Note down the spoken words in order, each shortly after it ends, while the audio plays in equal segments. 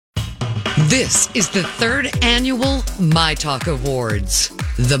This is the third annual myTalk Awards.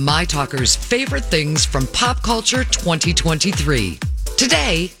 The myTalkers' favorite things from pop culture 2023.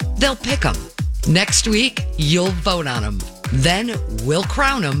 Today, they'll pick them. Next week, you'll vote on them. Then we'll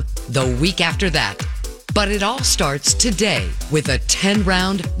crown them the week after that. But it all starts today with a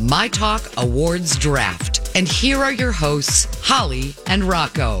 10-round myTalk Awards draft. And here are your hosts, Holly and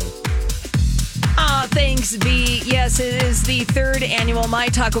Rocco. Thanks, B. Yes, it is the third annual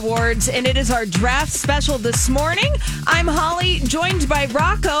myTalk Awards, and it is our draft special this morning. I'm Holly, joined by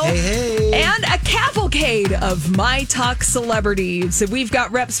Rocco. Hey. And a cavalcade of myTalk celebrities. We've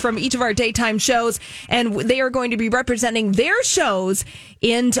got reps from each of our daytime shows, and they are going to be representing their shows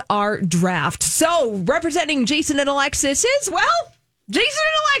in our draft. So, representing Jason and Alexis is, well, Jason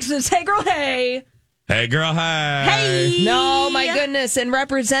and Alexis. Hey, girl, hey. Hey, girl, hey. Hey. No, my goodness. And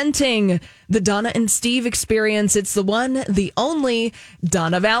representing the Donna and Steve experience, it's the one, the only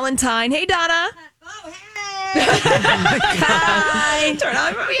Donna Valentine. Hey, Donna. Oh, hey. Hi. Turn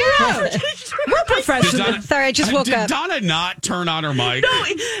on your We're professional. Sorry, I just woke Did up. Donna not turn on her mic? No,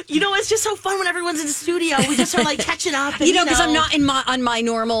 it's just so fun when everyone's in the studio. We just are like catching up. And, Because I'm not on my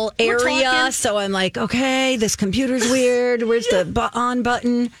normal area, talking. so I'm like, okay, this computer's weird. Where's the on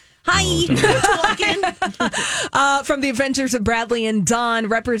button? Hi. From the Adventures of Bradley and Dawn,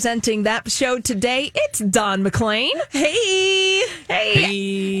 representing that show today, it's Don McLean. Hey.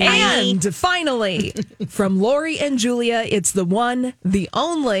 And finally, from Lori and Julia, it's the one, the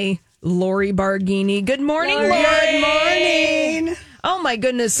only Lori Barghini. Good morning, Lori. Good morning. Oh, my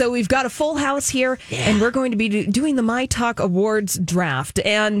goodness. So we've got a full house here, and we're going to be doing the myTalk Awards draft.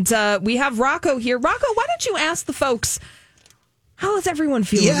 And we have Rocco here. Rocco, why don't you ask the folks, how is everyone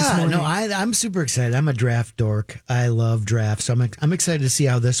feeling this morning? I'm super excited. I'm a draft dork. I love drafts. So I'm excited to see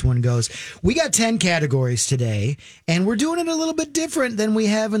how this one goes. We got 10 categories today, and we're doing it a little bit different than we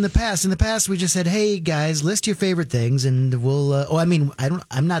have in the past. In the past, we just said, hey, guys, list your favorite things, and we'll,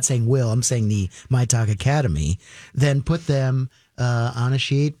 I'm not saying will, I'm saying the myTalk Academy, then put them on a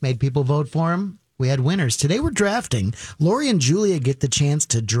sheet, made people vote for them. We had winners. Today we're drafting. Lori and Julia get the chance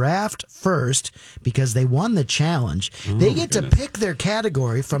to draft first because they won the challenge. They get to pick their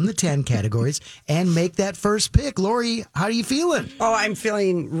category from the 10 categories and make that first pick. Lori, how are you feeling? Oh, I'm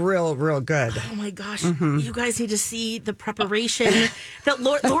feeling real good. Oh my gosh, you guys need to see the preparation that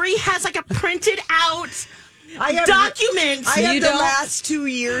Lori has like a printed out document. I have the last 2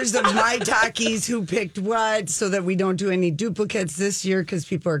 years of my talkies who picked what so that we don't do any duplicates this year because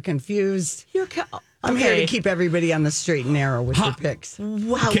people are confused. I'm here to keep everybody on the straight and narrow with their picks.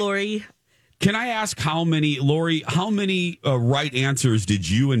 Wow, Lori. Can I ask how many right answers did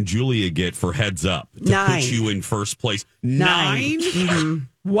you and Julia get for heads up to 9. put you in first place? 9?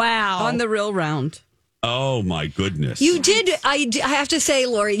 Mm-hmm. Wow. On the real round. Oh, my goodness. You did, I have to say,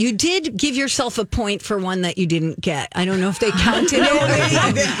 Lori, you did give yourself a point for one that you didn't get. I don't know if they counted it.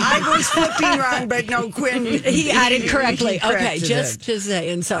 I was flipping wrong, but no, Quinn. He added correctly. He corrected just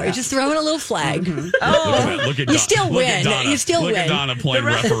saying. Sorry, just throwing a little flag. Look at You still look win. At Donna. You still look win. at Donna playing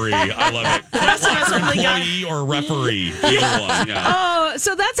referee. I love it. Employee or referee. Either one, yeah.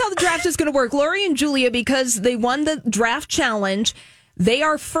 So that's how the draft is going to work. Lori and Julia, because they won the draft challenge, they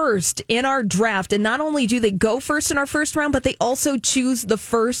are first in our draft. And not only do they go first in our first round, but they also choose the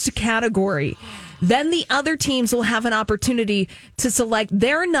first category. Then the other teams will have an opportunity to select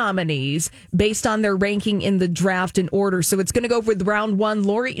their nominees based on their ranking in the draft in order. So it's going to go with round 1,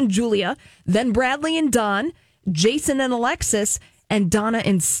 Lori and Julia, then Bradley and Don, Jason and Alexis, and Donna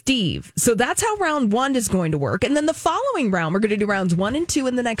and Steve. So that's how round 1 is going to work. And then the following round, we're going to do rounds 1 and 2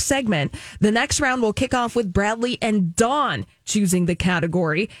 in the next segment. The next round will kick off with Bradley and Dawn choosing the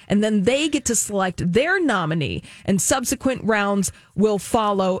category, and then they get to select their nominee, and subsequent rounds will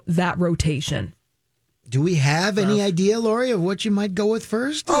follow that rotation. Do we have any idea, Lori, of what you might go with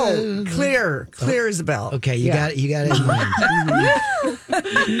first? Clear as a bell. Okay, you got it in mind.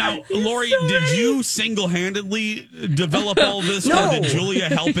 Now, Lori, did you single-handedly develop all this, or did Julia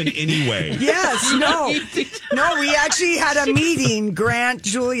help in any way? Yes, no, we actually had a meeting, Grant,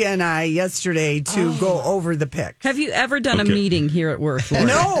 Julia, and I, yesterday to go over the pick. Have you ever done a meeting here at work, Lori?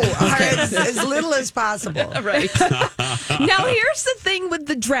 No, as little as possible. Right. Now, here's the thing with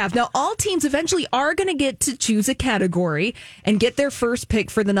the draft. Now, all teams eventually are going to get to choose a category and get their first pick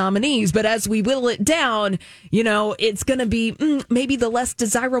for the nominees. But as we whittle it down, it's going to be maybe the less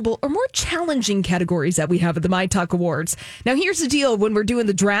desirable or more challenging categories that we have at the myTalk Awards. Now, here's the deal. When we're doing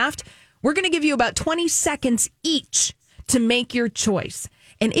the draft, we're going to give you about 20 seconds each to make your choice.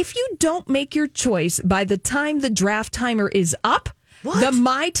 And if you don't make your choice by the time the draft timer is up, The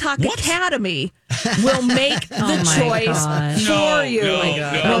myTalk Academy will make the choice for you.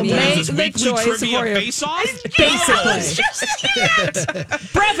 Will make the choice for you. Face off? Basically.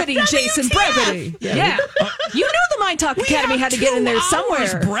 Brevity, Jason, brevity. Yeah. You knew the myTalk Academy had to get in there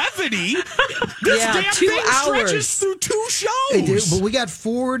somewhere. Brevity? This damn 2 thing hours. stretches through 2 shows. They do, but we got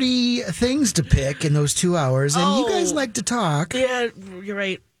 40 things to pick in those 2 hours, and you guys like to talk. Yeah, you're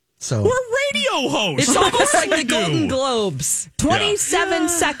right. So We're radio hosts. It's almost like the We do. Golden Globes. 27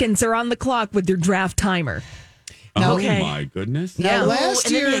 seconds are on the clock with your draft timer. Now- Oh, Okay. my goodness. now Oh, last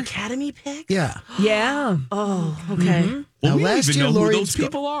and then year, the Academy pick? yeah, Yeah. Oh, okay. Well, Now, we don't last even year, know Lori- who those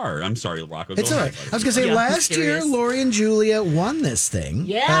people are. I'm sorry, Rocco. it's Go all ahead, right. buddy. I was gonna say Yeah, I'm last year, curious. Lori and Julia won this thing.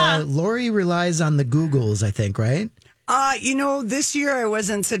 Yeah. Lori relies on the Googles, I think, right? This year I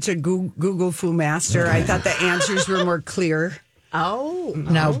wasn't such a Google foo master. I thought the answers were more clear. Oh.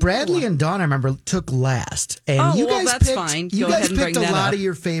 Now, Bradley and Dawn, I remember, took last. And Oh, you well, guys that's picked, fine. You Go guys ahead and picked bring a that lot up. of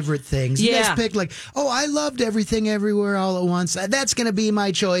your favorite things. You Yeah. guys picked like, I loved everything everywhere all at once. That's going to be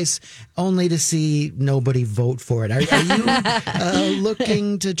my choice, only to see nobody vote for it. Are you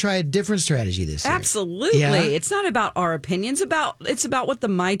looking to try a different strategy this year? Absolutely. Yeah. It's not about our opinions. It's about what the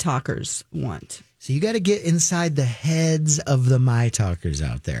myTalkers want. So you got to get inside the heads of the myTalkers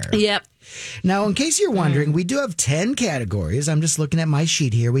out there. Yep. Now, in case you're wondering, we do have 10 categories. I'm just looking at my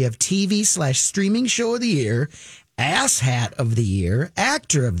sheet here. We have TV/streaming show of the year, ass hat of the year,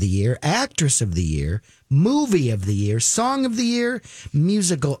 actor of the year, actress of the year, movie of the year, song of the year,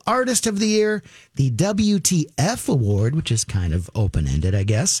 musical artist of the year, the WTF award, which is kind of open-ended, I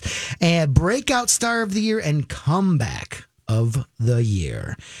guess, and breakout star of the year, and comeback of the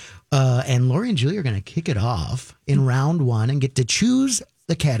year. And Lori and Julie are going to kick it off in round 1 and get to choose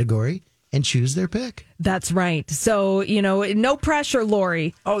the category and choose their pick. That's right. So, no pressure,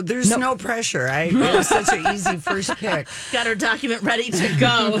 Lori. Oh, there's no pressure. It was such an easy first pick. Got our document ready to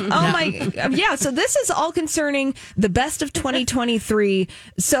go. Oh my, yeah. So this is all concerning the best of 2023.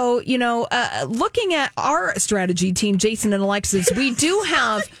 So, looking at our strategy team, Jason and Alexis, we do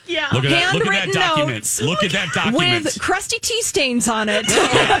have Yeah. Look at that handwritten document. notes Look at that document. with crusty tea stains on it.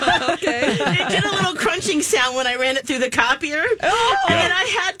 It did a little crunching sound when I ran it through the copier. Oh. And then I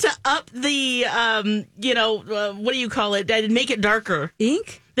had to up the, what do you call it? I did make it darker.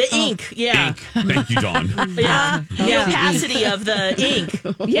 Ink? The ink, yeah. Ink. Thank you, Dawn. Yeah. The opacity of the ink.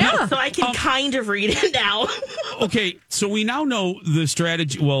 Yeah. So I can kind of read it now. Okay, so we now know the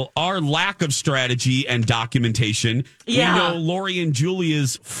strategy. Well, our lack of strategy and documentation. Yeah. We know Lori and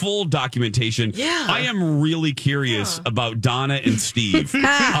Julia's full documentation. Yeah. I am really curious about Donna and Steve.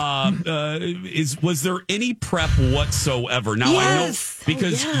 Was there any prep whatsoever? Now Yes. I know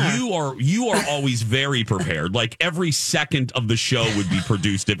because you are always very prepared. Like every second of the show would be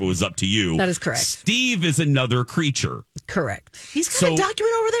produced if it was up to you. That is correct. Steve is another creature. Correct. He's got So- a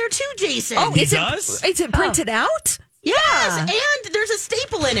document over there too, Jason. Oh, He is does? Is it printed out? yes, and there's a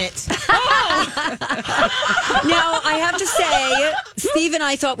staple in it. Now, I have to say, Steve and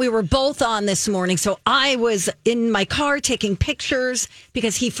I thought we were both on this morning. So I was in my car taking pictures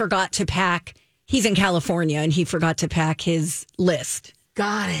because he forgot to pack. He's in California and he forgot to pack his list.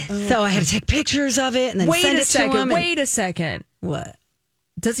 Got it. So I had to take pictures of it and then Wait send a it to second. him. Wait a second. What?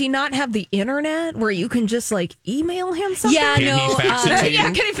 Does he not have the internet where you can just email him something? Yeah, Can no. he fax it to you?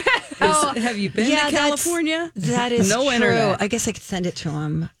 Yeah, can he fax? Have you been yeah, to California? That is No true. internet. I guess I could send it to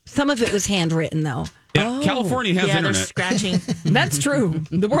him. Some of it was handwritten, though. Yeah, California has Yeah, they're internet. scratching. That's true.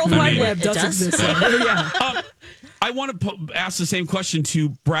 The World Wide Web does does. exist. Yeah. I want to ask the same question to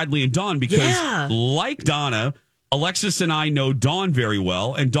Bradley and Dawn because, like Donna, Alexis and I know Dawn very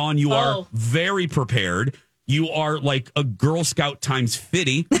well. And Dawn, you are very prepared. You are like a Girl Scout times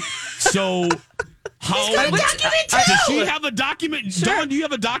 50. So how does she have a document? Sure. Dawn, do you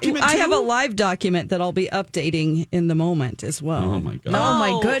have a document I too? have a live document that I'll be updating in the moment as well. Oh my god! Oh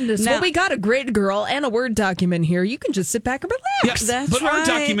my goodness. Now- Well, we got a great girl and a Word document here. You can just sit back and relax. Yes, that's but our right.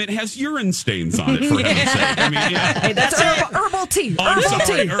 document has urine stains on it. For heaven's sake! I mean, yeah. Hey, that's herbal tea. Oh, I'm Herbal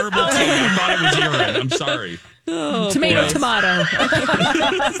sorry, tea. herbal tea. I thought it was urine. I'm sorry. Tomato, boy. tomato.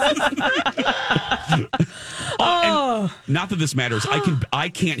 And not that this matters. I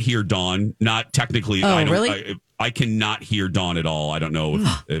can't hear Dawn. Not technically. Oh, I don't. really? I cannot hear Dawn at all. I don't know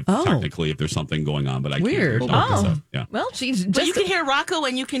if technically if there's something going on, but I Weird. can't hear Dawn. So, yeah. Well, she's But just. you can hear Rocco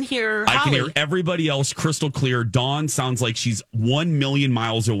and you can hear I can Holly. hear everybody else crystal clear. Dawn sounds like she's 1 million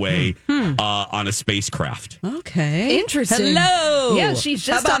miles away on a spacecraft. Okay. Interesting. Hello. Yeah, she's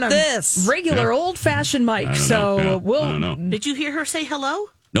just How about on a this? regular old fashioned mic. I don't so know. Yeah, we'll. I don't know. Did you hear her say hello?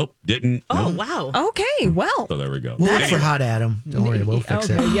 Nope, didn't. Oh, Nope. wow. Okay, well. So there we go. We'll look for Hot Adam. Don't worry, we'll fix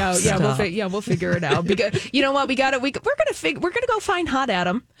it. We'll figure it out. Because you know what, we're gonna go find Hot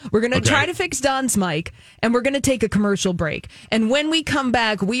Adam. We're gonna try to fix Don's mic, and we're gonna take a commercial break. And when we come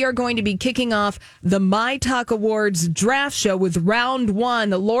back, we are going to be kicking off the myTalk Awards draft show with round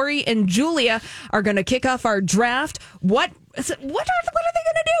 1. Lori and Julia are gonna kick off our draft. What are they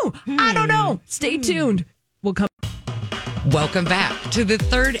gonna do? I don't know. Stay tuned. We'll come. Welcome back to the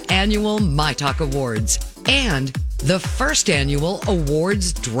 3rd annual myTalk Awards and the 1st annual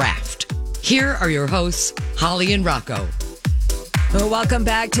awards draft. Here are your hosts, Holly and Rocco. Welcome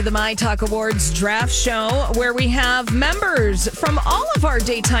back to the myTalk Awards draft show, where we have members from all of our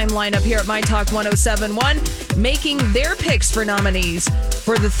daytime lineup here at myTalk 1071 making their picks for nominees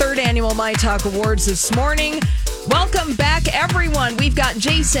for the 3rd annual myTalk Awards this morning. Welcome back, everyone. We've got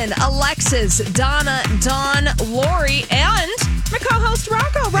Jason, Alexis, Donna, Dawn, Lori, and my co-host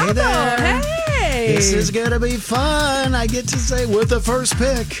Rocco. Hey there. Hey. This is going to be fun. I get to say with the first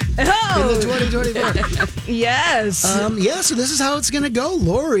pick in the 2024. Yes. So this is how it's going to go.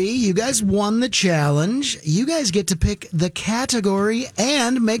 Lori, you guys won the challenge. You guys get to pick the category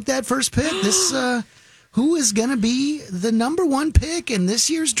and make that first pick. This who is going to be the number 1 pick in this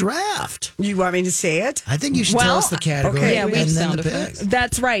year's draft? You want me to say it? I think you should tell us the category and then the pick.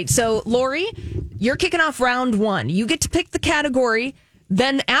 That's right. So, Lori, you're kicking off round 1. You get to pick the category.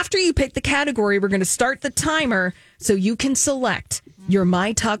 Then after you pick the category, we're going to start the timer so you can select your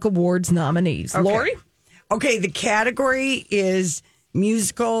myTalk Awards nominees. Okay. Lori? Okay, the category is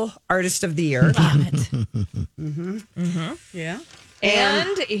Musical Artist of the Year. Yeah.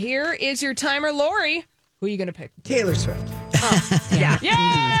 And here is your timer, Lori. Who are you going to pick? Taylor Swift. Yeah.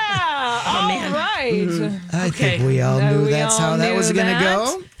 All right. I think we all knew we that's all how that knew was going to that.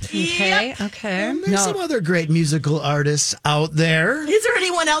 go. Okay. There's some other great musical artists out there. Is there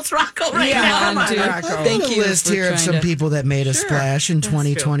anyone else, Rocco, right Yeah, now? come on, dude. I've got Thank a you list for here of trying some to- people that made a splash in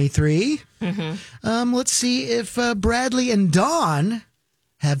 2023. Mm-hmm. Let's see if Bradley and Dawn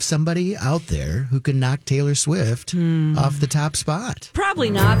have somebody out there who can knock Taylor Swift off the top spot. Probably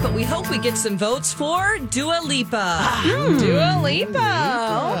not, but we hope we get some votes for Dua Lipa. Dua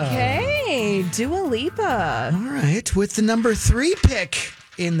Lipa. Okay. Dua Lipa. All right, with the number 3 pick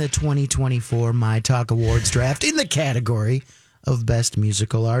in the 2024 myTalk Awards draft in the category of Best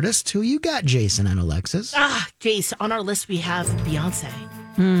Musical Artist, who you got, Jason and Alexis? Jace, on our list we have Beyonce.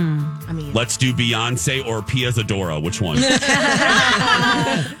 I mean, Let's do Beyonce or Pia Zadora. Which one?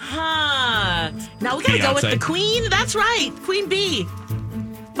 now we gotta go with Beyonce. the Queen. That's right, Queen Bee.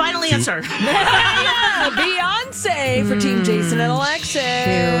 Final answer. Beyonce for Team Jason and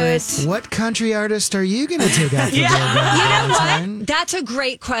Alexis. What country artist are you going to take out the You know what? That's a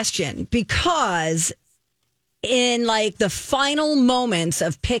great question, because in like the final moments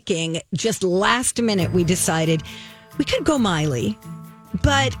of picking, just last minute, we decided we could go Miley,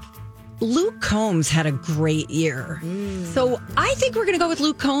 but Luke Combs had a great year. So I think we're going to go with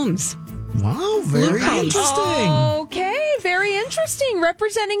Luke Combs. Wow, very Luke Combs. interesting. Okay, very interesting.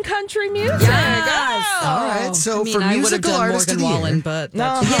 Representing country music. Yes. Oh. All right, so I mean, for I would have musical done artist of Morgan the Wallen, year, but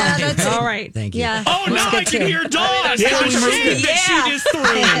No. That's All right. thank you. Yeah. Oh, now I can hear Dawn. Yeah, we The moved shade it. that she just threw.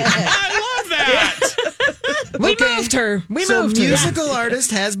 I love that. We moved her. We So moved her. musical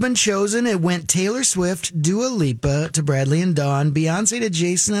artist has been chosen. It went Taylor Swift, Dua Lipa to Bradley and Dawn, Beyonce to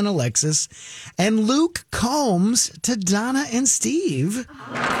Jason and Alexis, and Luke Combs to Donna and Steve.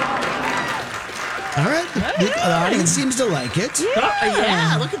 All right, the audience seems to like it.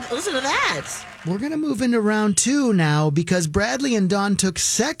 Yeah, listen to that. We're going to move into round 2 now because Bradley and Dawn took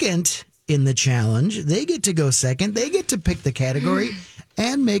second in the challenge. They get to go second. They get to pick the category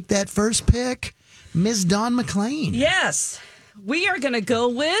and make that first pick. Ms. Dawn McLean. yes, we are going to go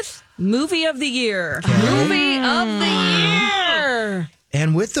with Movie of the Year. Movie of the year.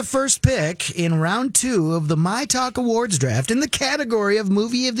 And with the first pick in round 2 of the myTalk Awards draft in the category of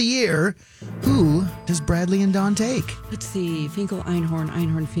Movie of the Year, who does Bradley and Dawn take? Let's see. Finkel, Einhorn,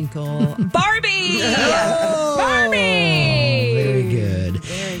 Finkel. Barbie! Barbie. Very good.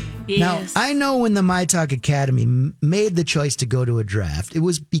 Now, Yes. I know when the myTalk Academy made the choice to go to a draft, it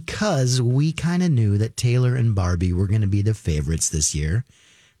was because we kind of knew that Taylor and Barbie were going to be the favorites this year.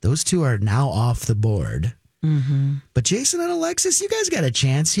 Those two are now off the board. Mm-hmm. But Jason and Alexis, you guys got a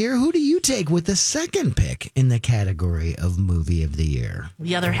chance here. Who do you take with the second pick in the category of Movie of the Year?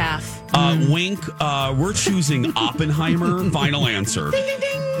 The other half. Wink, we're choosing Oppenheimer. Final answer.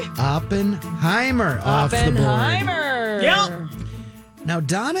 Oppenheimer off the board. Oppenheimer. Yep. Now,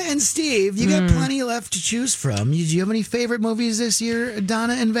 Donna and Steve, you got plenty left to choose from. Do you have any favorite movies this year,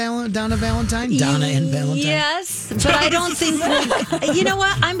 Donna and Valentine? Donna and Valentine? Yes, but I don't think you know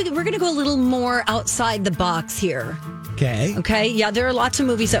what? We're going to go a little more outside the box here. Okay. Yeah, there are lots of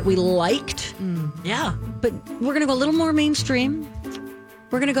movies that we liked. Yeah. But we're going to go a little more mainstream.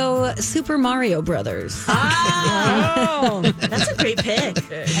 We're going to go Super Mario Brothers. That's a great pick.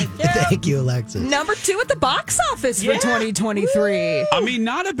 Thank you, Alexis. Number 2 at the box office for 2023. I mean,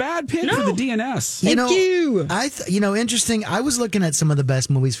 not a bad pick for the DNS. Thank you. Interesting. I was looking at some of the best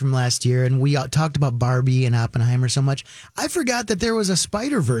movies from last year, and we talked about Barbie and Oppenheimer so much. I forgot that there was a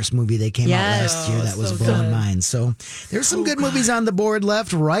Spider-Verse movie that came out last year that was blowing mine. So there's some good movies on the board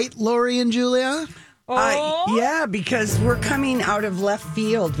left, right, Lori and Julia? Yeah, because we're coming out of left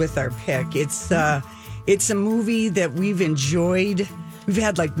field with our pick. It's a movie that we've enjoyed. We've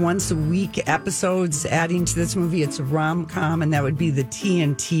had like once a week episodes adding to this movie. It's a rom-com, and that would be the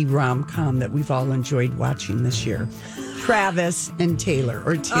TNT rom-com that we've all enjoyed watching this year. Travis and Taylor,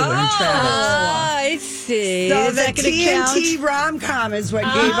 or Taylor and Travis. I see. So Is the that going to count? TNT rom-com is what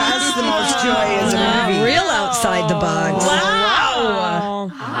gave us the most joy as a movie. Real outside the box.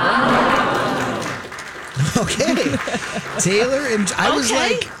 Wow. Okay. Taylor and I was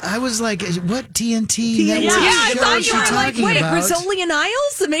like, what TNT? TNT. I thought is you she were like, talking wait, about? Rizzoli and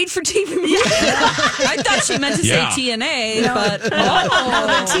Isles, the made-for-TV movie? I thought she meant to say TNA, but the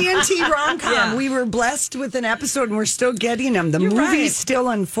TNT rom-com. We were blessed with an episode, and we're still getting them. The movie's still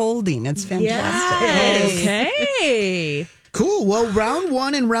unfolding. It's fantastic. Okay. Cool. Well, round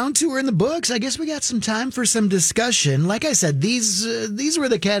 1 and round 2 are in the books. I guess we got some time for some discussion. Like I said, these were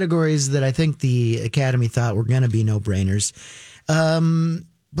the categories that I think the Academy thought were going to be no-brainers.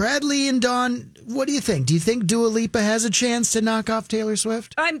 Bradley and Dawn, what do you think? Do you think Dua Lipa has a chance to knock off Taylor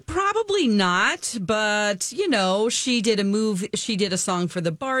Swift? I'm probably not, but she did a song for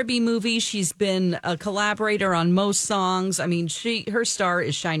the Barbie movie. She's been a collaborator on most songs. I mean, her star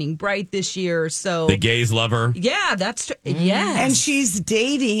is shining bright this year. So The gays love her. yeah, that's true. Yes. And she's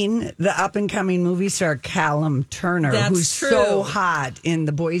dating the up-and-coming movie star Callum Turner, That's who's true. so hot in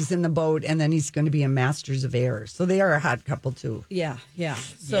The Boys in the Boat, and then he's going to be in Masters of Air. So they are a hot couple, too. Yeah.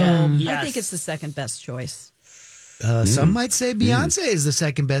 So I think it's the second best choice. Some might say Beyonce is the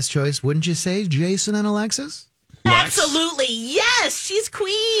second best choice. Wouldn't you say, Jason and Alexis? Absolutely. Yes, she's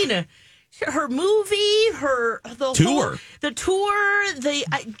queen. Her movie, the Tour.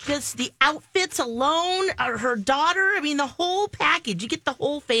 just the outfits alone, her daughter. I mean, the whole package. You get the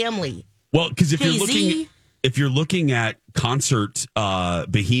whole family. Well, because Jay-Z. if you're looking at concert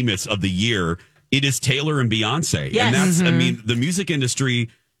behemoths of the year, it is Taylor and Beyonce. Yes. And that's I mean, the music industry,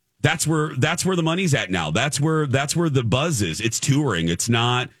 that's where the money's at now. That's where the buzz is. It's touring. It's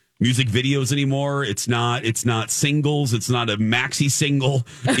not music videos anymore. It's not singles. It's not a maxi single.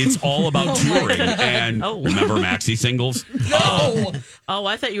 It's all about touring. And remember maxi singles? Oh,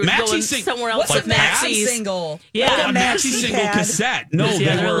 I thought you were going somewhere else What's with a maxi maxis. single? Yeah, a maxi single pad. cassette. No,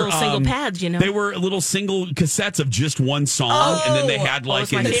 Yeah, they they're were little single pads, They were little single cassettes of just one song, and then they had like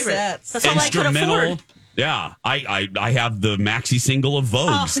that's my an favorite. Cassettes. That's all I could instrumental. afford. Yeah, I have the maxi single of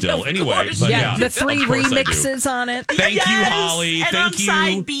Vogue still. Anyway, but yeah, The 3 of course I do. remixes on it. Thank you, Holly. And Thank on you.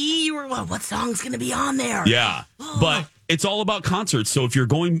 side B, you were, what song's going to be on there? Yeah, but it's all about concerts. So if you're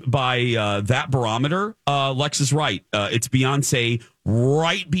going by that barometer, Lex is right. It's Beyonce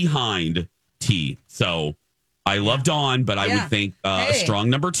right behind T. So I love Dawn, but I would think a strong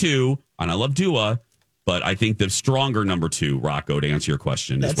number 2, and I love Dua. But I think the stronger number 2, Rocco, to answer your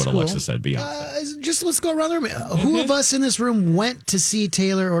question, is what Alexa said, Beyonce. Just let's go around the room. Who of us in this room went to see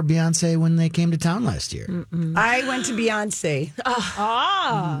Taylor or Beyonce when they came to town last year? I went to Beyonce.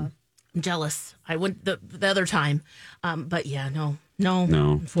 I'm jealous. I went the other time. But yeah, no.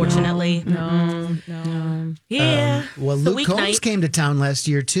 Unfortunately. No. Yeah. Well, The Luke Combs weeknight. came to town last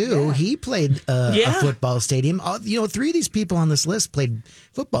year, too. Yeah. He played a football stadium. 3 of these people on this list played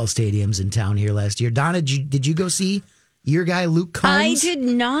football stadiums in town here last year. Donna, did you go see your guy, Luke Combs? I did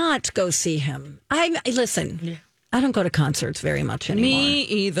not go see him. Listen, I don't go to concerts very much anymore. Me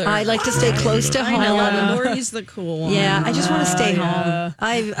either. I like to stay close to home. I know. Lori's the cool one. Yeah, I just want to stay home.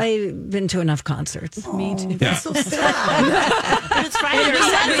 I've been to enough concerts. Me too. Yeah. It's Friday or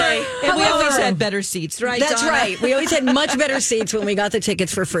Saturday. And we always had better seats, right? That's Donna? right. We always had much better seats when we got the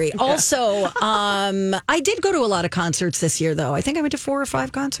tickets for free. Also, I did go to a lot of concerts this year, though. I think I went to 4 or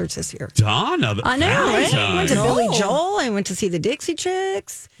 5 concerts this year. Donna, I know, right? Valentine. I went to Billy Joel. I went to see the Dixie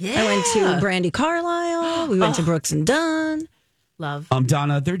Chicks. I went to Brandy Carlisle. We went to Brooks and Dunn. Love.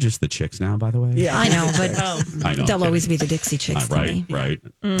 Donna, they're just the chicks now, by the way. Yeah. I know, but I know. they'll always be the Dixie Chicks to me. Right.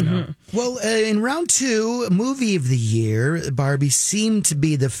 Well, in round 2, movie of the year, Barbie seemed to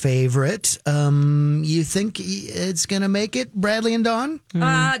be the favorite. You think it's going to make it, Bradley and Dawn?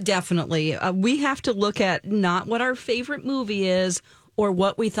 Definitely. We have to look at not what our favorite movie is or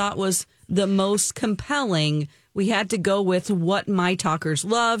what we thought was the most compelling. We had to go with what my talkers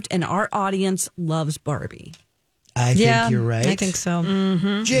loved, and our audience loves Barbie. I think you're right. I think so.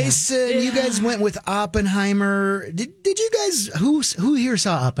 Jason, you guys went with Oppenheimer. Did you guys, who here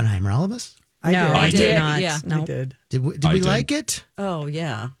saw Oppenheimer? All of us? I did not. Yeah. No. I did. Did we like it? Oh,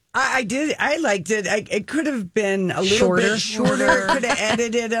 yeah. I did. I liked it. It could have been a little bit shorter. Could have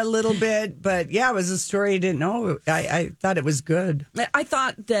edited a little bit, but yeah, it was a story I didn't know. I thought it was good. I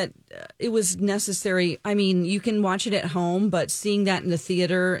thought that it was necessary. I mean, you can watch it at home, but seeing that in the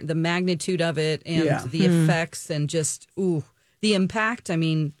theater, the magnitude of it and the effects and just, the impact. I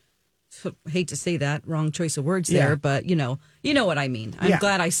mean, hate to say that, wrong choice of words there, but you know what I mean. I'm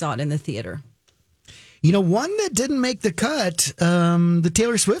glad I saw it in the theater. You know, one that didn't make the cut, the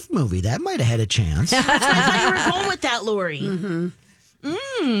Taylor Swift movie, that might have had a chance. I thought you were going with that, Lori.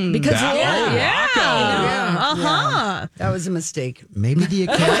 Because That was a mistake. Maybe the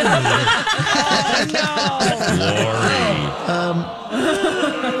Academy.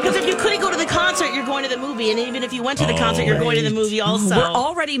 Because if you couldn't go to the concert, you're going to the movie. And even if you went to the concert, you're going to the movie also. We're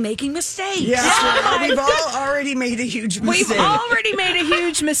already making mistakes. Yeah, we've all already made a huge mistake. we've already made a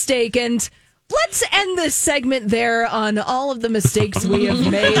huge mistake, and let's end this segment there on all of the mistakes we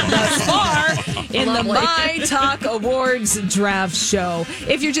have made thus far in the My Talk Awards draft show.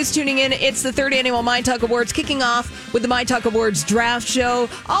 If you're just tuning in, it's the 3rd annual My Talk Awards kicking off with the My Talk Awards draft show.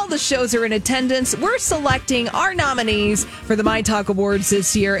 All the shows are in attendance. We're selecting our nominees for the My Talk Awards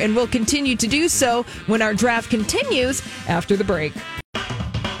this year, and we'll continue to do so when our draft continues after the break.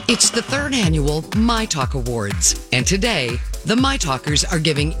 It's the 3rd annual My Talk Awards, and today, the My Talkers are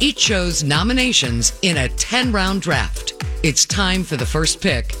giving each show's nominations in a 10-round draft. It's time for the first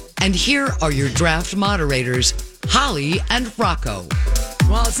pick, and here are your draft moderators, Holly and Rocco.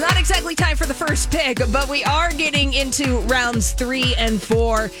 Well, it's not exactly time for the first pick, but we are getting into rounds 3 and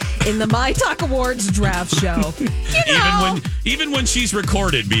 4 in the My Talk Awards draft show. Even when she's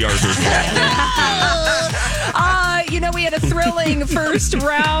recorded, B. Arthur's we had a thrilling first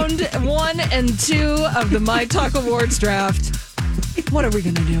round 1 and 2 of the My Talk Awards draft. What are we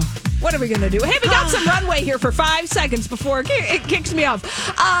going to do? What are we going to do? Hey, we got some runway here for 5 seconds before it kicks me off.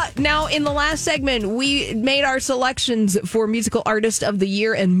 Now, in the last segment, we made our selections for Musical Artist of the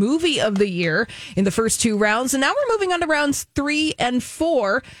Year and Movie of the Year in the first 2 rounds. And now we're moving on to rounds 3 and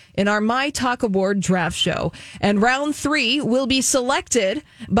 4 in our My Talk Award draft show. And round 3 will be selected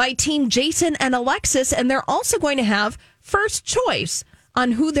by Team Jason and Alexis. And they're also going to have first choice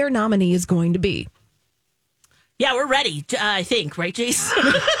on who their nominee is going to be. Yeah, we're ready, I think. Right, Jason?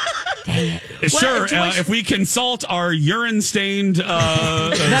 Sure, if we consult our urine-stained,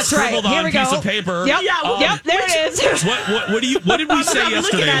 that's right. scribbled on piece of paper. Yep, there it is. What did we say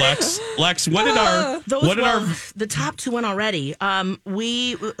yesterday, Lex? Lex, what did our the top 2 went already. I'm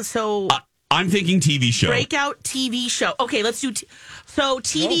thinking TV show. Breakout TV show. Okay, let's do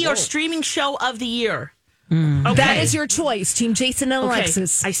TV or streaming show of the year. Okay. That is your choice, Team Jason and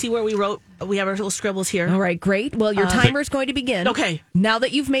Alexis. I see where we have our little scribbles here. All right, great. Well, your timer is going to begin. Okay. Now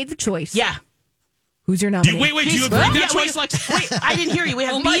that you've made the choice. Yeah. Who's your nominee? Wait, do you agree with that choice, Lex? Wait, I didn't hear you. We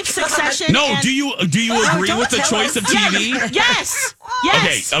have Beef, Succession. No, do you agree with the choice of TV? Yes.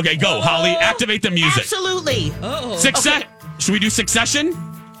 Okay, go, Holly. Activate the music. Absolutely. Should we do Succession?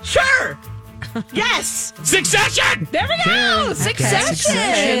 Sure. Yes. Succession. There we go.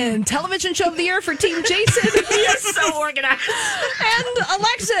 Succession. Television show of the year for Team Jason. You're so organized. And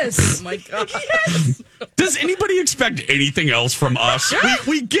Alexis. Oh my God. Yes. Does anybody expect anything else from us?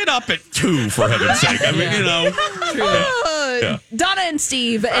 We get up at 2, for heaven's sake. I mean, Donna and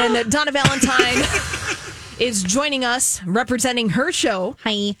Steve, and Donna Valentine is joining us representing her show.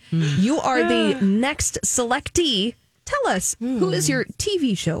 Hi. You are the next selectee. Tell us, who is your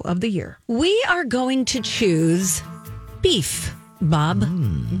TV show of the year? We are going to choose Beef, Bob.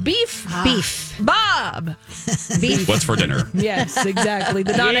 Beef. Beef. Bob. Beef. what's for dinner? Yes, exactly.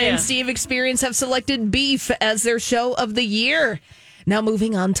 The Donna and Steve Experience have selected Beef as their show of the year. Now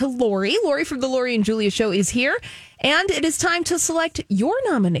moving on to Lori. Lori from the Lori and Julia show is here. And it is time to select your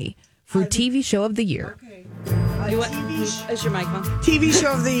nominee for TV show of the year. Okay. Is your mic on? TV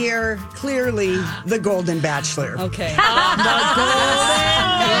show of the year, clearly The Golden Bachelor. Okay. The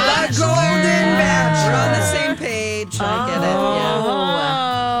Golden Bachelor. We're on the same page. I get it. Yeah.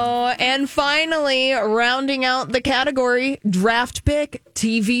 Oh, and finally, finally, rounding out the category, draft pick,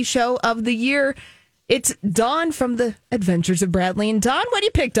 TV show of the year. It's Dawn from The Adventures of Bradley and Dawn. What do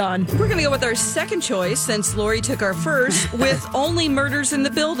you pick, Dawn? We're going to go with our second choice since Lori took our first with Only Murders in the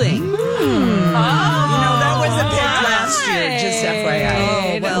Building. That was a pick last year, just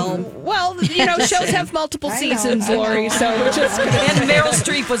FYI. Well, shows have multiple seasons, Lori, so we're just going to... And Meryl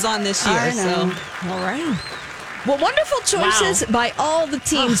Streep was on this year. So. All right. Well, wonderful choices by all the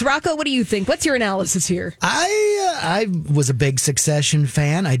teams. Rocco, what do you think? What's your analysis here? I was a big Succession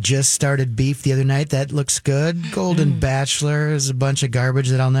fan. I just started Beef the other night. That looks good. Golden Bachelor is a bunch of garbage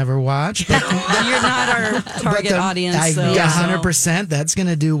that I'll never watch. But You're not our target audience. 100%. That's going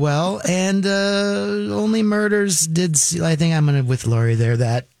to do well. And Only Murders did. I think I'm going to with Lori there.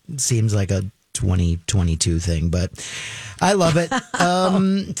 That seems like a 2022 thing, but I love it.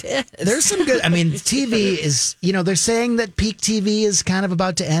 There's some good, TV is, they're saying that peak TV is kind of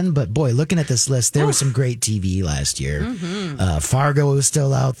about to end, but boy, looking at this list, there was some great TV last year. Fargo was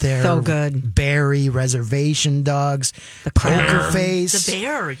still out there. So good. Barry, Reservation Dogs, Poker Face. The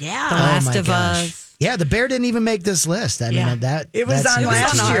Bear, yeah. The Last of Us. Yeah, The Bear didn't even make this list. I mean, it was on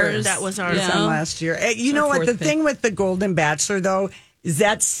last year. That was ours. It was on last year. You know what? The thing with the Golden Bachelor, though, is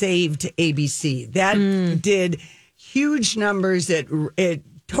that saved ABC. That did huge numbers. It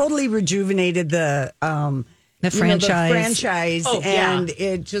totally rejuvenated the franchise. And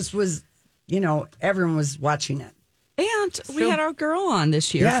it just was, everyone was watching it. And we had our girl on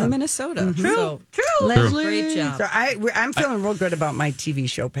this year from Minnesota. True. Leslie. Great job. So I'm feeling real good about my TV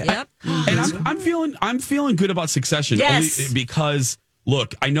show pick. Yep. And I'm feeling good about Succession. Yes. Only because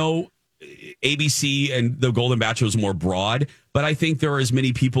look, I know ABC and the Golden Bachelor is more broad, but I think there are as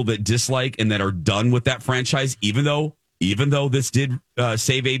many people that dislike and that are done with that franchise, even though this did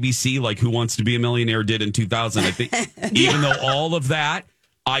save ABC, like Who Wants to Be a Millionaire did in 2000. I think even though all of that,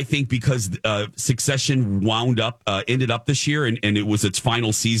 I think because Succession ended up this year and it was its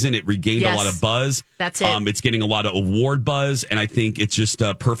final season, it regained a lot of buzz. That's it. It's getting a lot of award buzz, and I think it's just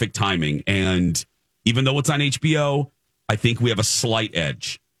perfect timing. And even though it's on HBO, I think we have a slight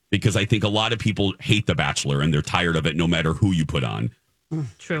edge. Because I think a lot of people hate The Bachelor and they're tired of it no matter who you put on.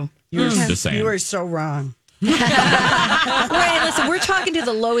 True. Just saying. You are so wrong. Wait, listen, we're talking to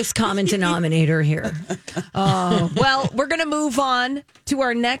the lowest common denominator here. Well, we're going to move on to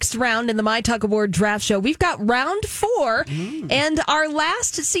our next round in the myTalk Award Draft Show. We've got round 4, and our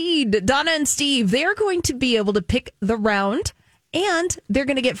last seed, Donna and Steve, they're going to be able to pick the round, and they're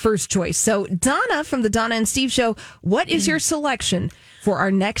going to get first choice. So, Donna from the Donna and Steve Show, what is your selection for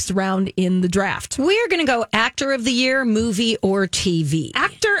our next round in the draft? We're going to go actor of the year, movie or TV.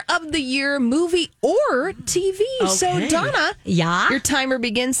 Actor of the year, movie or TV. So, Donna, your timer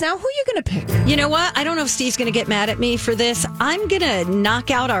begins now. Who are you going to pick? You know what? I don't know if Steve's going to get mad at me for this. I'm going to knock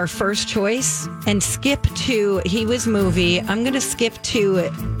out our first choice and skip to, he was movie. I'm going to skip to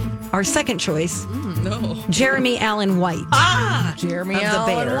our second choice. Jeremy Allen White. Jeremy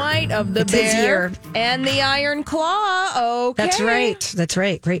Allen White of The Bear. His year. And The Iron Claw. Okay. That's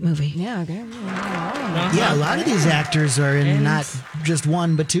right. Great movie. Yeah, okay. Yeah, a lot of these actors are in not just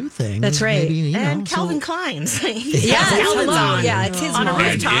one but two things. That's right. Maybe, And Calvin Klein's. Calvin's on. Yeah, it's his on a movie.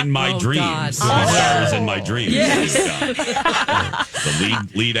 rooftop. And In My Dreams. Stars in My Dreams. Yes. The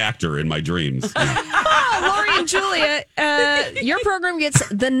lead actor in My Dreams. Lori and Julia, your program gets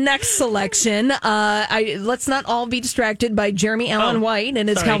the next selection. Let's not all be distracted by Jeremy Allen White and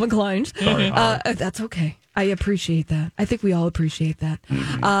his Calvin Klein. That's okay. I appreciate that. I think we all appreciate that.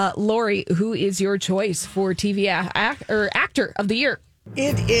 Lori, who is your choice for TV actor of the year?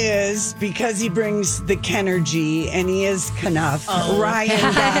 It is, because he brings the Kenergy and he is Knuff.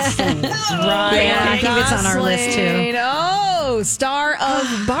 Ryan Gosling. I think it's on our list too. Oh, star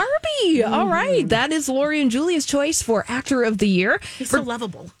of Barbie. All right. That is Lori and Julia's choice for actor of the year. He's so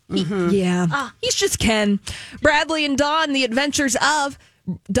lovable. Yeah. He's just Ken. Bradley and Dawn, The Adventures of.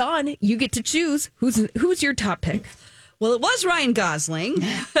 Dawn, you get to choose. Who's your top pick? Well, it was Ryan Gosling,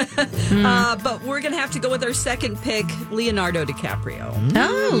 but we're going to have to go with our second pick, Leonardo DiCaprio.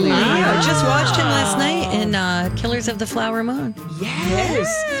 I just watched him last night in Killers of the Flower Moon. Yes.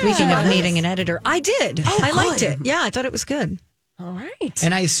 Speaking of needing an editor, I did. I liked it. Yeah, I thought it was good. All right.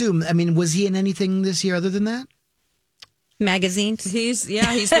 And I assume, was he in anything this year other than that? Magazines. He's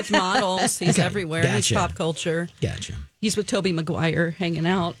with models. He's everywhere. Gotcha. He's pop culture. Gotcha. He's with Tobey Maguire hanging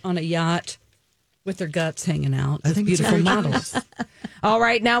out on a yacht with their guts hanging out. I think it's beautiful very models. All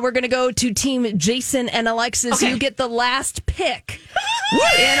right, now we're going to go to Team Jason and Alexis. You get the last pick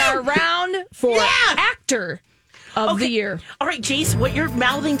in our round for actor of the year. All right, Jace, what you're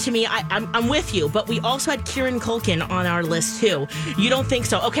mouthing to me, I'm with you, but we also had Kieran Culkin on our list, too. You don't think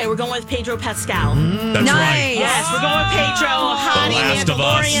so? Okay, we're going with Pedro Pascal. That's right. Yes, we're going with Pedro. Hottie, The Last of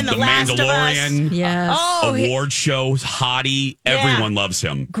Us, The Last of Us. Mandalorian. Yes. Award show, hottie. Everyone loves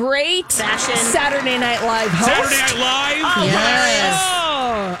him. Great Fashion. Saturday Night Live host. Saturday Night Live.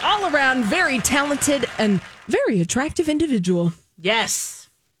 Yes. All around very talented and very attractive individual. Yes.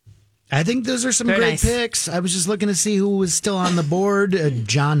 I think those are some Very great nice. picks. I was just looking to see who was still on the board.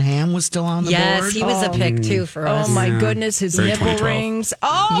 John Hamm was still on the board. Yes, he was a pick too for us. Oh my goodness, his Very nipple 2012. rings.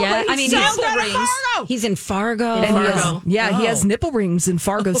 Oh, Yeah, but I mean, he's he's still got a rings. Fargo. He's in Fargo. And he has, Fargo. he has nipple rings in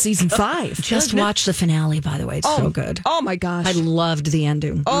Fargo season 5. Just watched the finale, by the way. It's so good. Oh my gosh. I loved the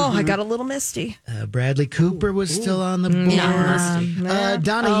ending. Oh, I got a little misty. Bradley Cooper was still on the board.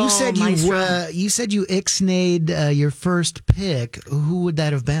 Donna, you said you ixnayed your first pick. Who would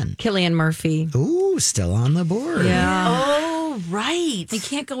that have been? Cillian Murphy. Ooh, still on the board. Oh, right. You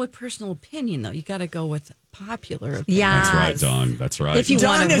can't go with personal opinion, though. You got to go with popular opinion. Yeah. That's right, Don. That's right. If you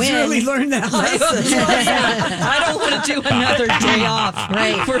want Don to has win. really learned that lesson. I don't want to do another day off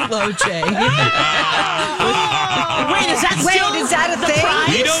for LoJ. Wait, is that still is that a the thing? prize?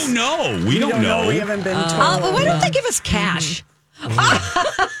 we don't know. We don't know. We haven't been told. Well, why don't they give us cash?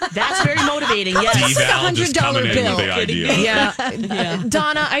 That's very motivating. Yes. Deval just $100 coming in bill. with the idea. Yeah.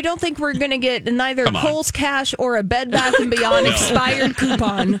 Donna, I don't think we're going to get neither Come on. Kohl's Cash or a Bed Bath & Beyond expired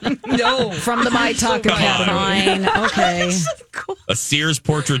coupon from the MyTalk Academy. Fine. Okay. A Sears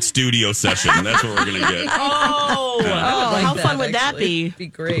Portrait Studio session. That's what we're going to get. Oh, how fun would that be? Be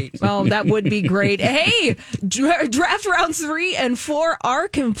great. Well, that would be great. Hey, draft rounds 3 and 4 are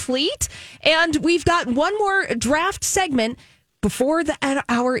complete. And we've got one more draft segment before the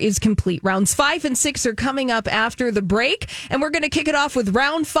hour is complete. Rounds 5 and 6 are coming up after the break. And we're going to kick it off with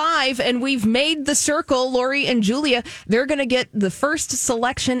round 5. And we've made the circle, Lori and Julia. They're going to get the first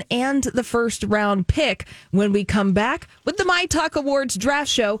selection and the first round pick when we come back with the myTalk Awards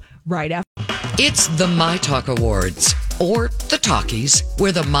draft show right after. It's the myTalk Awards, or the Talkies,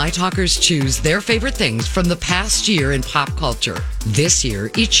 where the myTalkers choose their favorite things from the past year in pop culture. This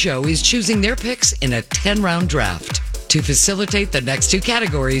year, each show is choosing their picks in a 10-round draft. To facilitate the next 2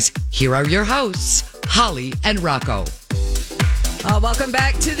 categories, here are your hosts, Holly and Rocco. Welcome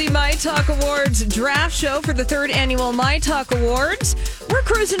back to the myTalk Awards draft show for the 3rd annual myTalk Awards. We're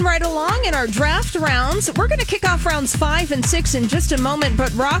cruising right along in our draft rounds. We're going to kick off rounds 5 and 6 in just a moment.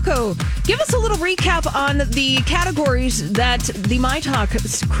 But Rocco, give us a little recap on the categories that the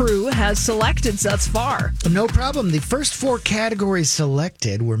myTalk crew has selected thus far. No problem. The first 4 categories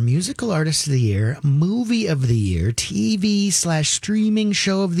selected were Musical Artist of the Year, Movie of the Year, TV/Streaming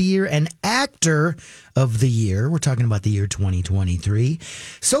Show of the Year, and Actor of the Year. We're talking about the year 2023.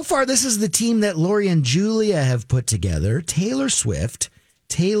 So far, this is the team that Lori and Julia have put together. Taylor Swift,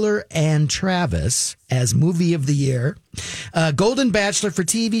 Taylor and Travis as Movie of the Year, Golden Bachelor for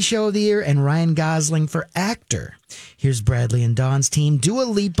TV Show of the Year, and Ryan Gosling for Actor. Here's Bradley and Dawn's team. Dua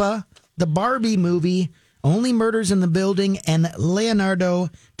Lipa, the Barbie movie, Only Murders in the Building, and Leonardo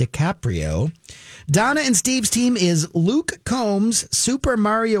DiCaprio. Donna and Steve's team is Luke Combs, Super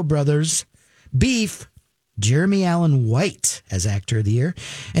Mario Brothers, Beef, Jeremy Allen White as Actor of the Year.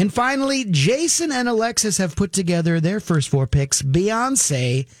 And finally, Jason and Alexis have put together their first 4 picks: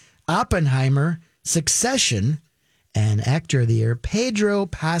 Beyonce, Oppenheimer, Succession, and Actor of the Year, Pedro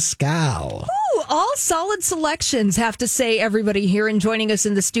Pascal. Ooh, all solid selections, have to say, everybody here. And joining us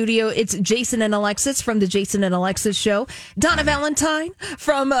in the studio, it's Jason and Alexis from the Jason and Alexis Show, Donna Valentine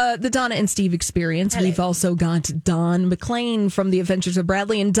from the Donna and Steve Experience. Hello. We've also got Don McLean from The Adventures of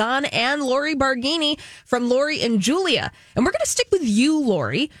Bradley and Don, and Lori Barghini from Lori and Julia. And we're going to stick with you,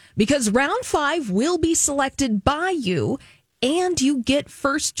 Lori, because round 5 will be selected by you, and you get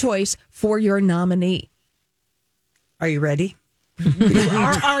first choice for your nominee. Are you ready? Are you ready?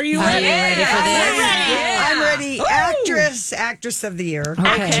 Are you ready for this? Yeah. I'm ready. Actress of the Year.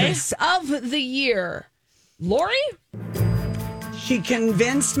 Actress of the Year. Lori? She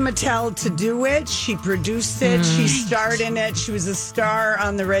convinced Mattel to do it. She produced it. She starred in it. She was a star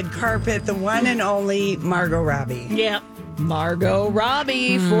on the red carpet. The one and only Margot Robbie. Yep. Margot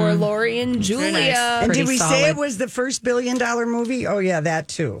Robbie for Lori and Julia. nice. And Pretty did we say solid. it was the first $1 billion movie? Oh, yeah, that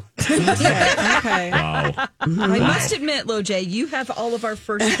too. Okay. Wow. I must admit, LoJ, you have all of our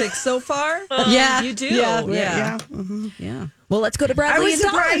first picks so far. Yeah. You do. Yeah. Yeah. Well, let's go to I Bradley was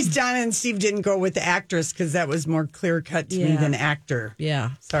and Dawn. surprised Donna and Steve didn't go with the actress because that was more clear cut to me Yeah. than actor.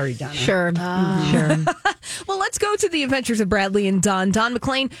 Yeah. Sorry, Donna. Sure. Sure. Well, let's go to the Adventures of Bradley and Don. Don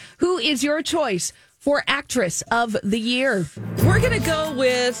McLean, who is your choice for Actress of the Year? We're going to go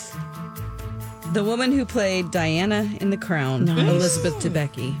with The woman who played Diana in The Crown, Elizabeth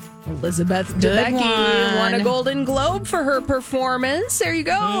Debicki. Elizabeth Good Debicki one. won a Golden Globe for her performance. There you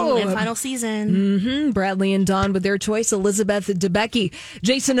go. And final season. Bradley and Dawn with their choice, Elizabeth Debicki.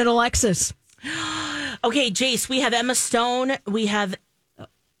 Jason and Alexis. Okay, Jace, we have Emma Stone. We have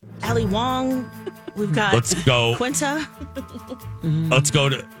Ali Wong. We've got Let's go. Quinta. Let's go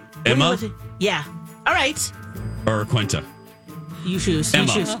to Emma Yeah. All right. or Quinta. You choose. Emma.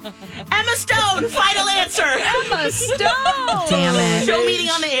 You choose. Emma Stone. Final answer. Emma Stone. Damn it. Show meeting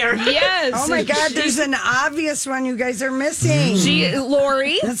on the air. Yes. Oh my God, there's an obvious one you guys are missing.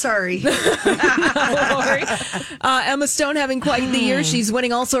 Lori. Sorry. Lori. Emma Stone having quite the year. She's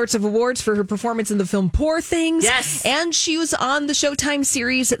winning all sorts of awards for her performance in the film Poor Things. Yes. And she was on the Showtime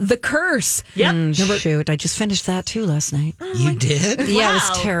series The Curse. Yep. Shoot, I just finished that too last night. You did? Yeah, it was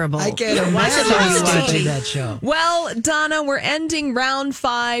Wow. terrible. I can't imagine watching you that watching TV. that show. Well, Donna, we're ending round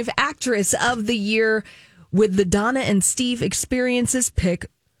 5 Actress of the Year with the Donna and Steve Experiences pick.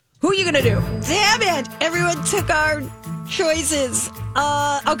 Who are you going to do? Damn it! Everyone took our choices.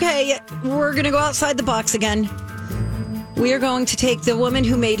 Okay, we're gonna go outside the box again. We are going to take the woman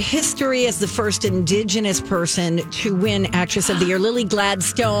who made history as the first Indigenous person to win Actress of the Year, Lily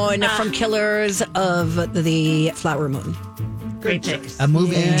Gladstone from Killers of the Flower Moon. Great pick. A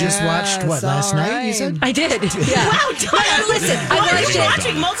movie you just watched, what, Yes, last all night, you right. said? I did. Yeah. Wow, Donna. Listen, I Why are watched you it.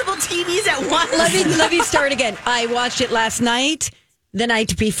 watching multiple TVs at once? Let me start again. I watched it last night, the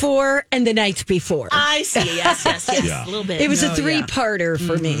night before, and the night before. I see. Yes. Yeah. A little bit. It was a 3-parter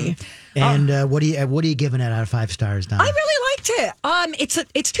for me. And what are you giving it out of 5 stars, Don? I really liked it.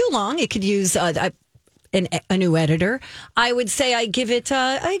 It's too long. It could use a new editor. I would say I give it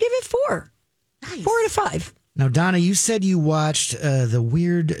 4. Nice. 4 out of 5. Now, Donna, you said you watched the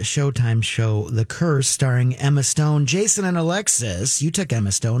weird Showtime show, The Curse, starring Emma Stone. Jason and Alexis, you took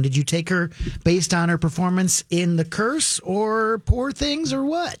Emma Stone. Did you take her based on her performance in The Curse or Poor Things or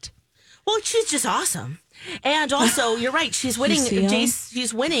what? Well, she's just awesome. And also, you're right. She's winning. see her? Jace,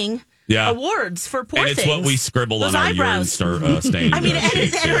 she's winning Yeah. awards for Poor And it's Things. what we scribbled Those on our urine eyebrows. stain. I mean, and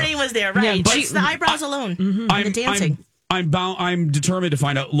sheets, her name was there, right? But it's the eyebrows alone. And the dancing. I'm determined to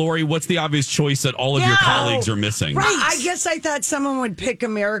find out, Lori, what's the obvious choice that all of your Yeah. colleagues are missing? I guess I thought someone would pick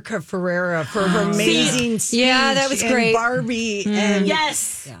America Ferrera for her amazing speech. Yeah, that was and great. Barbie. And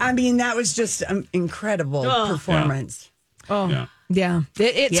Yes. I mean, that was just an incredible performance. Yeah. Yeah.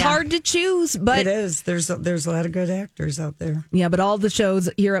 It's Yeah. hard to choose, but It is. There's a lot of good actors out there. yeah, but all the shows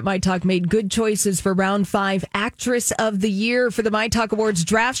here at My Talk made good choices for round 5 Actress of the Year for the My Talk Awards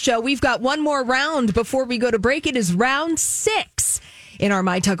draft show. We've got one more round before we go to break. It is round 6 in our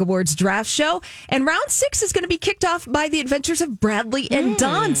My Talk Awards draft show. And round 6 is going to be kicked off by the adventures of Bradley and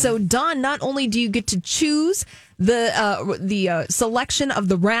Dawn. So, Dawn, not only do you get to choose the selection of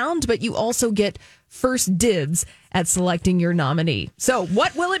the round, but you also get first dibs at selecting your nominee. So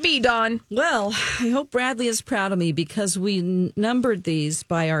what will it be, Dawn? Well, I hope Bradley is proud of me because we numbered these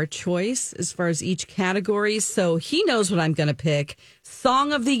by our choice as far as each category. So he knows what I'm going to pick.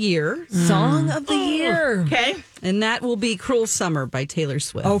 Song of the Year. Song of the Year. Okay. And that will be Cruel Summer by Taylor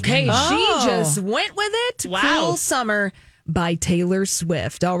Swift. Okay, she just went with it. Wow. Cruel Summer by Taylor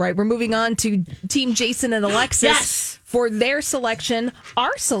Swift. All right, we're moving on to Team Jason and Alexis Yes. for their selection,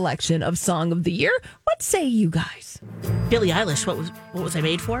 our selection of Song of the Year. What say you guys? Billie Eilish. What was I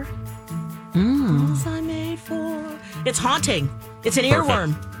made for? What was I made for? It's haunting. It's an Perfect.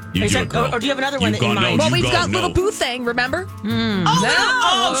 earworm. You Is do that- it, girl. or do you have another one You've in gone, mind? no, Well, you we've go, got Little no. Boo Thing, remember?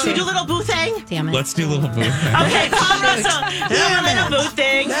 Should we do Little Boo Thing? Damn it. Let's do Little Boo. Okay, Tom Russell. Little Boo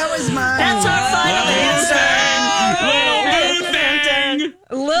Thing. That was mine. That's our final answer. Little Boo Thing.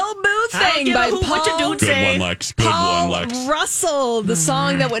 Lil Boo I don't Thing give by a hoot what you Paul, do, Good say. one, Lex. Good Paul one, Lex. Russell, the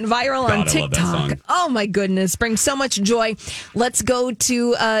song that went viral God, on I love that TikTok. song. Oh my goodness, brings so much joy. Let's go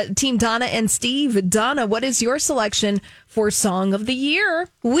to Team Donna and Steve. Donna, what is your selection for Song of the Year?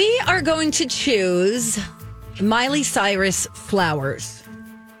 We are going to choose Miley Cyrus Flowers.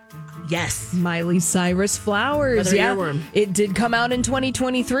 Yes. Miley Cyrus Flowers. Another earworm. It did come out in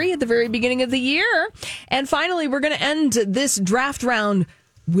 2023 at the very beginning of the year. And finally, we're going to end this draft round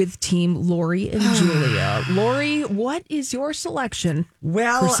with Team Lori and Julia. Lori, what is your selection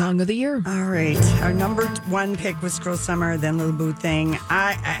Well, for Song of the Year? all right. Our number 1 pick was Cruel Summer, then Little Boo Thing.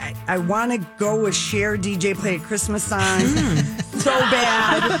 I want to go with Cher, DJ Play a Christmas song. So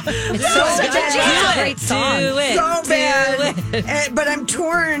bad. It's a great song. Do it. So bad. But I'm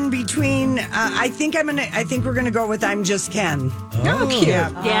torn between I think we're gonna go with I'm Just Ken. Oh, cute.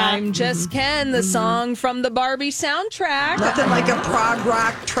 Yeah. I'm Just Ken, the song from the Barbie soundtrack. Nothing like a prog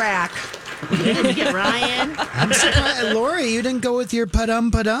rock track. You get Ryan. I'm surprised, Lori, you didn't go with your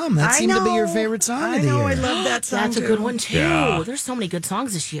padum padum. That seemed to be your favorite song of the year. I love that song. That's a good one too. Yeah. There's so many good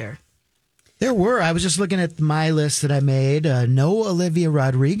songs this year. There were. I was just looking at my list that I made. No Olivia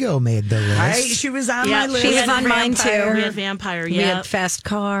Rodrigo made the list. She was on Yeah, my list. she was on mine, Vampire. too. We had Vampire, We yeah. had Fast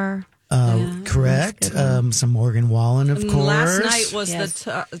Car. Correct. Some Morgan Wallen, of course. Last night was Yes.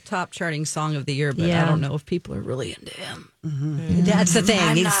 the top charting song of the year, but Yeah. I don't know if people are really into him. That's the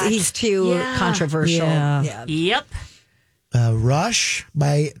thing. He's too controversial. Yeah. Yep. Rush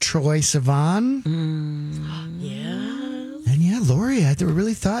by Troye Sivan. Yeah. And yeah, Lori, I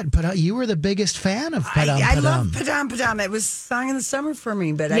really thought you were the biggest fan of Padum I Padum. love Padam Padam. It was song in the summer for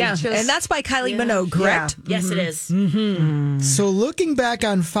me, but Yeah, I just... and that's by Kylie Minogue, correct? Yes, it is. So looking back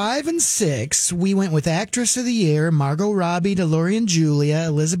on 5 and 6, we went with Actress of the Year, Margot Robbie to Lori and Julia,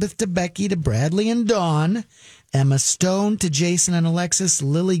 Elizabeth Debicki to Bradley and Dawn, Emma Stone to Jason and Alexis,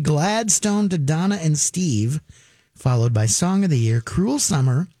 Lily Gladstone to Donna and Steve, followed by Song of the Year, Cruel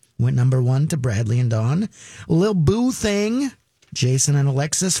Summer, went number 1 to Bradley and Dawn, Lil Boo Thing, Jason and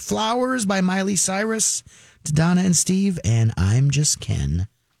Alexis, Flowers by Miley Cyrus to Donna and Steve, and I'm Just Ken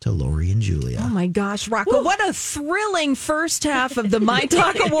to Lori and Julia. Oh my gosh, Rocco, what a thrilling first half of the My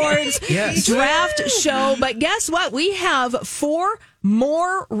Talk Awards Yes. draft show. But guess what? We have 4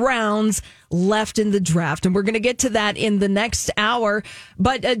 more rounds left in the draft, and we're going to get to that in the next hour.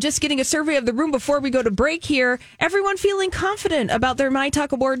 But just getting a survey of the room before we go to break here, everyone feeling confident about their My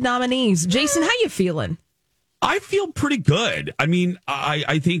Talk Award nominees. Jason, how you feeling? I feel pretty good. I mean,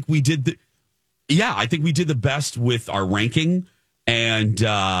 I think we did I think we did the best with our ranking and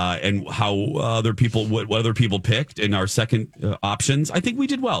how what other people picked in our second options. I think we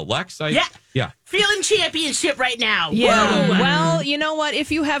did well. Lex, yeah. Feeling championship right now. Yeah. Whoa. Well, you know what?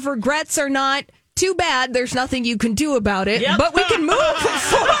 If you have regrets or not, too bad. There's nothing you can do about it. Yep. But we can move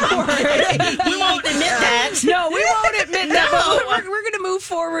forward. We won't admit that. No, we won't admit that. But we're going to move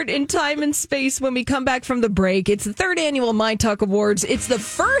forward in time and space when we come back from the break. It's the 3rd annual My Talk Awards. It's the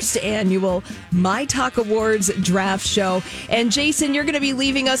 1st annual My Talk Awards draft show. And Jason, you're going to be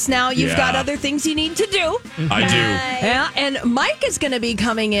leaving us now. You've got other things you need to do. I do. Yeah, and Mike is going to be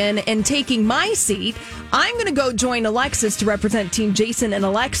coming in and taking my seat. I'm going to go join Alexis to represent Team Jason and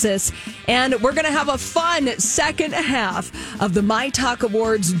Alexis. And we're going to have a fun second half of the My Talk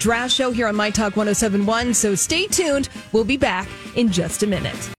Awards draft show here on My Talk 107.1. So stay tuned. We'll be back in just a minute.